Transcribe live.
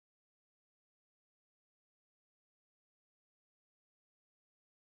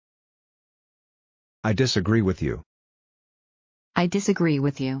I disagree with you. I disagree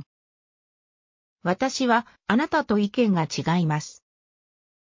with you. 私はあなたと意見が違います。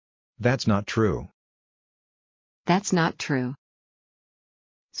That's not true. That's not true.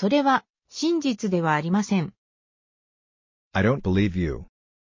 それは真実ではありません。I don't believe you.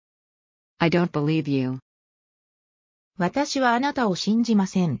 I don't believe you. 私はあなたを信じま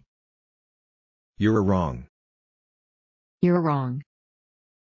せん。You're wrong. You're wrong.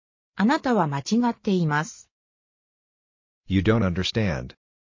 あなたは間違っています。You don't understand.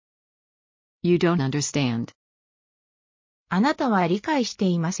 You don't understand. あなたは理解して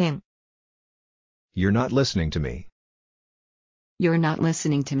いません。You're not listening to me. You're not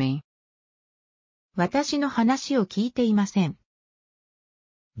listening to me. 私の話を聞いていません。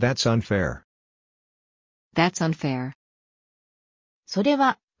That's unfair. That's unfair. それ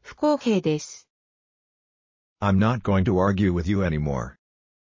は不公平です。I'm not going to argue with you anymore.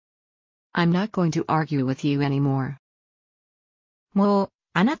 I'm not going to argue with you anymore. もう、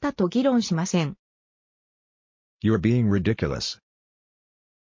あなたと議論しません。You're being ridiculous.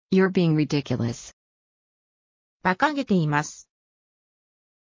 You're being ridiculous. 馬鹿げています。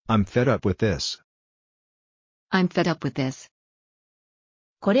I'm fed up with this. I'm fed up with this.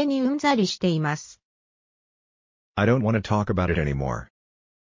 これにうんざりしています。I don't want to talk about it anymore.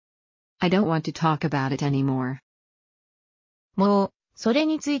 I don't want to talk about it anymore. もう、それ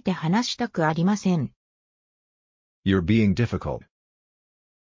について話したくありません。You're being difficult.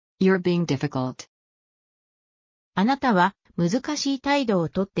 You're being difficult. あなたは難しい態度を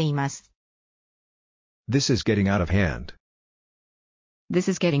とっています。This is getting out of hand. This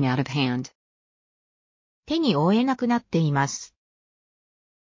is getting out of hand. 手に負えなくなっています。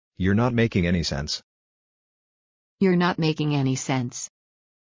You're not making any sense. You're not making any sense.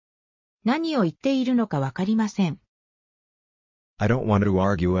 何を言っているのかわかりません。I don't want to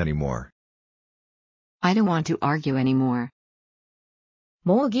argue anymore. I don't want to argue anymore.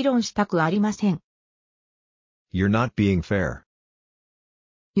 もう議論したくありません。You're not being fair.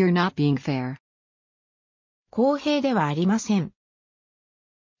 You're not being fair. 公平ではありません。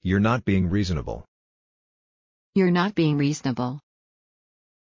You're not being reasonable. You're not being reasonable.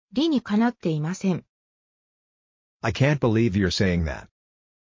 理にかなっていません。I can't believe you're saying that.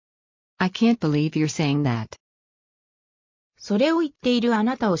 I can't believe you're saying that. それを言っているあ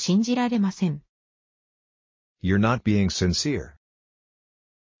なたを信じられません。You're not being sincere.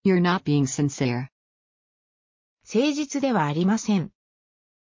 You're not being sincere. 誠実ではありません。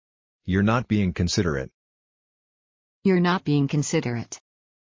You're not being considerate. You're not being considerate.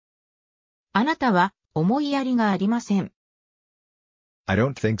 あなたは思いやりがありません。I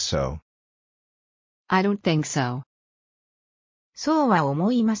don't think so. I don't think so. そうは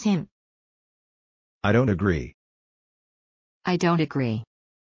思いません。I don't agree. I don't agree.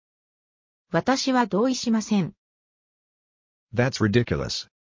 私は同意しません。That's ridiculous.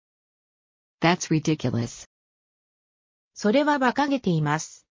 That's ridiculous. それは馬鹿げていま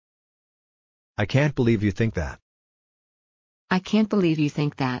す。I can't believe you think that. I can't believe you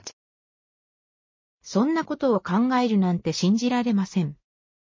think that. そんなことを考えるなんて信じられません。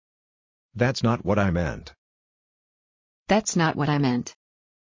That's not what I meant. That's not what I meant.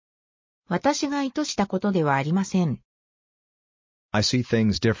 私が意図したことではありません。I see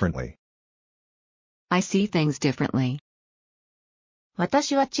things differently. I see things differently.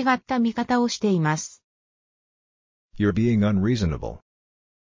 私は違った見方をしています。You're being unreasonable.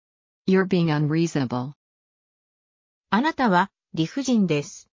 You're being unreasonable. あなたは理不尽で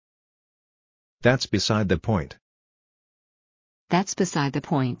す。That's beside the point. That's beside the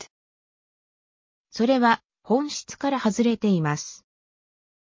point. それは本質から外れています。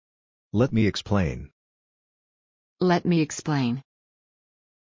Let me explain. Let me explain.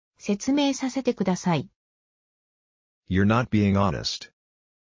 説明させてください。You're not being honest.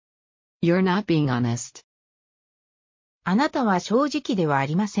 You're not being honest. あなたは正直ではあ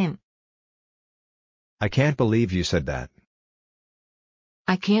りません。I can't believe you said that.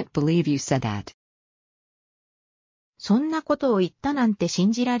 I can't believe you said that. そんなことを言ったなんて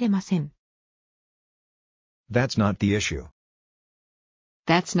信じられません。That's not the issue.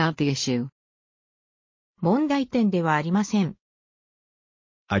 That's not the issue. 問題点ではありません。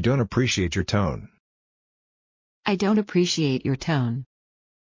I don't appreciate your tone. I don't appreciate your tone.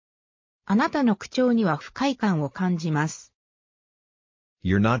 あなたの口調には不快感を感じます。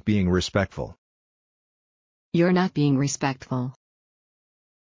You're not being respectful. You're not being respectful.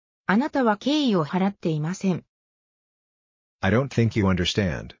 あなたは敬意を払っていません。I don't think you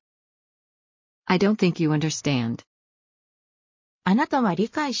understand. I don't think you understand. あなたは理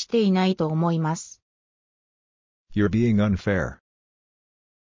解していないと思います。You're being unfair.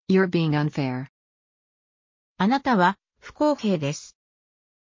 You're being unfair. あなたは不公平です。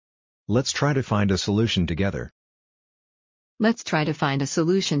Let's try to find a solution together. Let's try to find a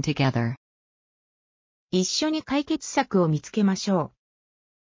solution together. 一緒に解決策を見つけましょ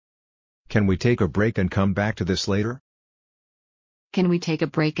う。Can we take a break and come back to this later? Can we take a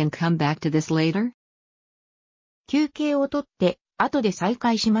break and come back to this later? 休憩をとって後で再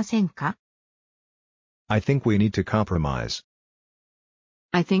開しませんか？ I think we need to compromise.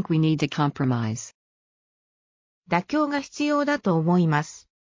 I think we need to compromise. 妥協が必要だと思います。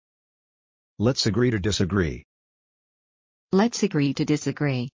Let's agree to disagree. Let's agree to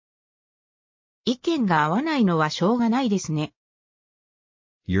disagree. 意見が合わないのはしょうがないですね。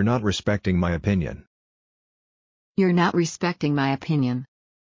You're not respecting my opinion. You're not respecting my opinion.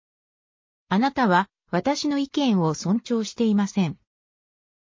 あなたは私の意見を尊重していません。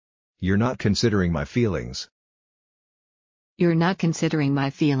You're not considering my feelings. You're not considering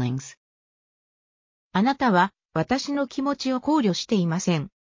my feelings. あなたは私の気持ちを考慮していません。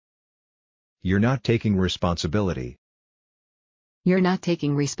You're not taking responsibility. You're not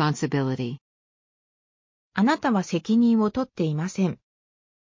taking responsibility. あなたは責任を取っていません。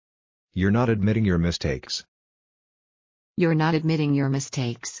You're not admitting your mistakes. You're not admitting your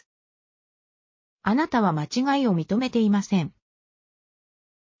mistakes. あなたは間違いを認めていません。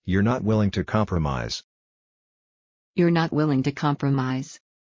You're not willing to compromise. You're not willing to compromise.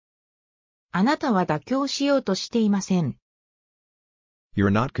 あなたは妥協しようとしていません。You're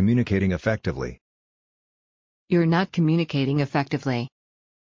not communicating effectively. You're not communicating effectively.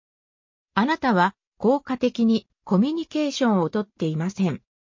 あなたは効果的にコミュニケーションをとっていません。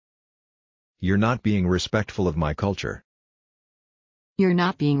You're not being respectful of my culture. You're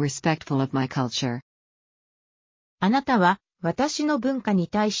not being respectful of my culture. あなたは私の文化に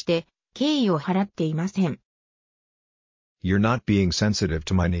対して敬意を払っていません。You're not being sensitive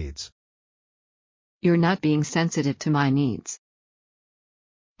to my needs. You're not being sensitive to my needs.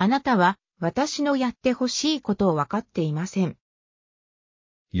 あなたは私のやってほしいことを分かっていません。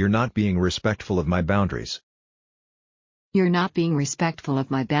You're not being respectful of my boundaries. You're not being respectful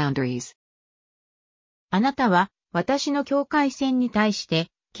of my boundaries. あなたは私の境界線に対して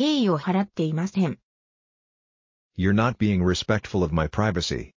敬意を払っていません。You're not being respectful of my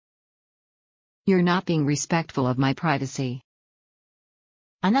privacy. You're not being respectful of my privacy.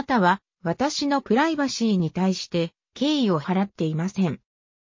 あなたは私のプライバシーに対して敬意を払っていません。